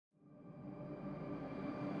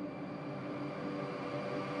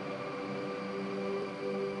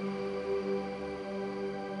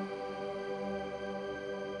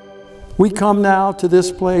We come now to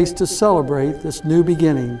this place to celebrate this new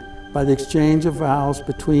beginning by the exchange of vows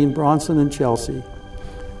between Bronson and Chelsea,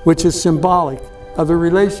 which is symbolic of the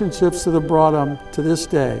relationships that have brought them to this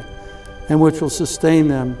day and which will sustain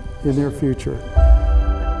them in their future.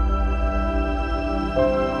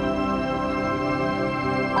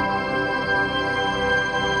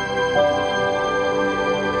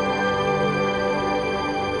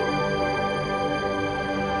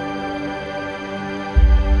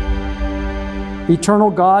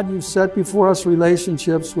 Eternal God, you've set before us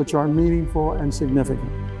relationships which are meaningful and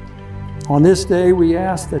significant. On this day, we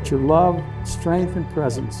ask that your love, strength, and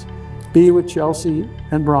presence be with Chelsea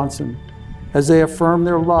and Bronson as they affirm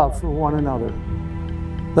their love for one another.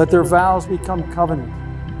 Let their vows become covenant,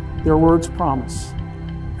 their words promise,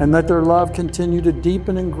 and let their love continue to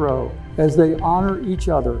deepen and grow as they honor each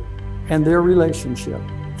other and their relationship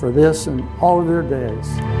for this and all of their days.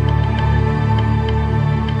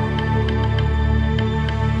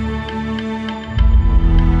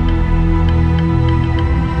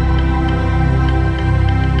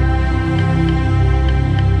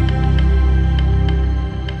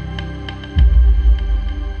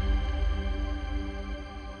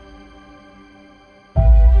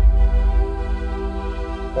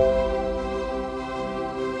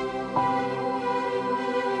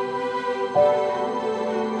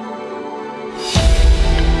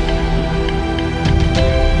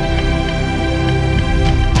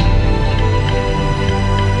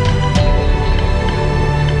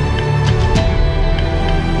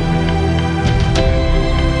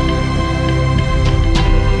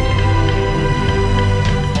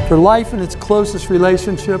 For life in its closest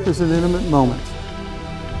relationship is an intimate moment,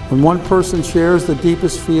 when one person shares the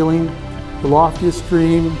deepest feeling, the loftiest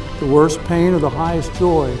dream, the worst pain, or the highest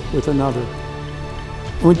joy with another.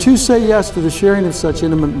 And when two say yes to the sharing of such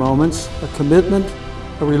intimate moments, a commitment,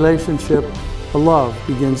 a relationship, a love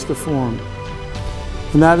begins to form.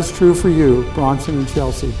 And that is true for you, Bronson and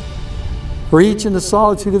Chelsea. For each in the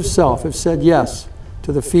solitude of self have said yes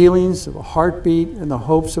to the feelings of a heartbeat and the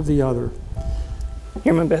hopes of the other.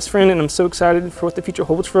 You're my best friend, and I'm so excited for what the future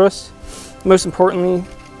holds for us. Most importantly,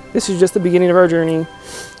 this is just the beginning of our journey.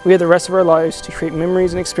 We have the rest of our lives to create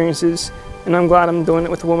memories and experiences, and I'm glad I'm doing it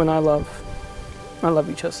with the woman I love. I love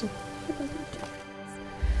you, Chelsea.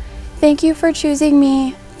 Thank you for choosing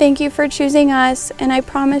me. Thank you for choosing us, and I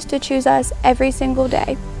promise to choose us every single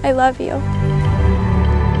day. I love you.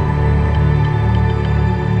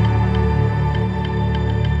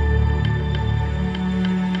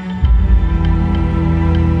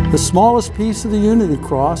 The smallest piece of the unity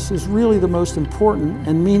cross is really the most important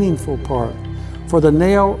and meaningful part, for the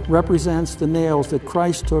nail represents the nails that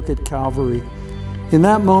Christ took at Calvary. In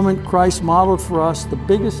that moment, Christ modeled for us the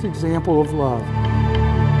biggest example of love.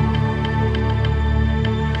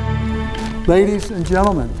 Ladies and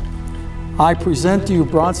gentlemen, I present to you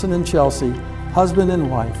Bronson and Chelsea, husband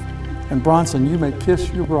and wife. And Bronson, you may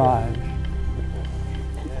kiss your bride.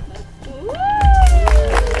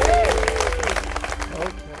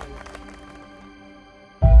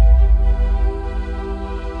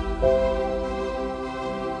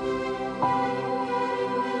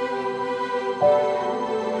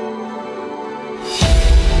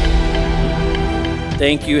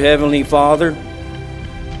 Thank you, Heavenly Father,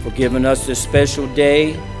 for giving us this special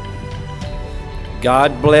day.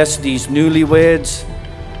 God bless these newlyweds,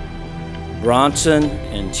 Bronson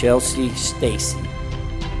and Chelsea Stacy.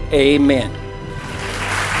 Amen.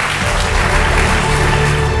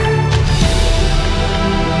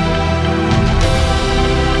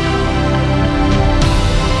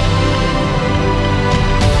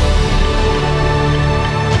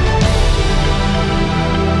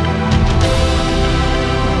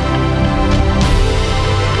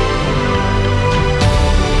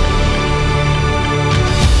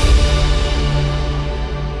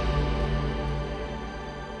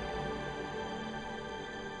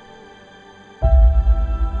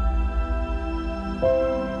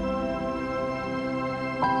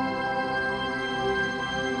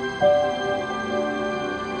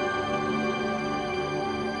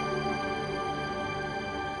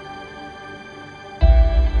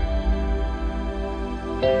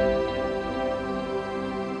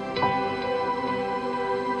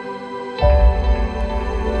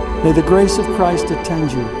 May the grace of Christ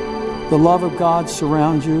attend you, the love of God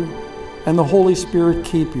surround you, and the Holy Spirit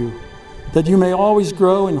keep you, that you may always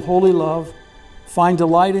grow in holy love, find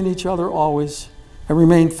delight in each other always, and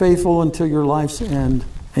remain faithful until your life's end.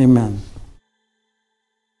 Amen.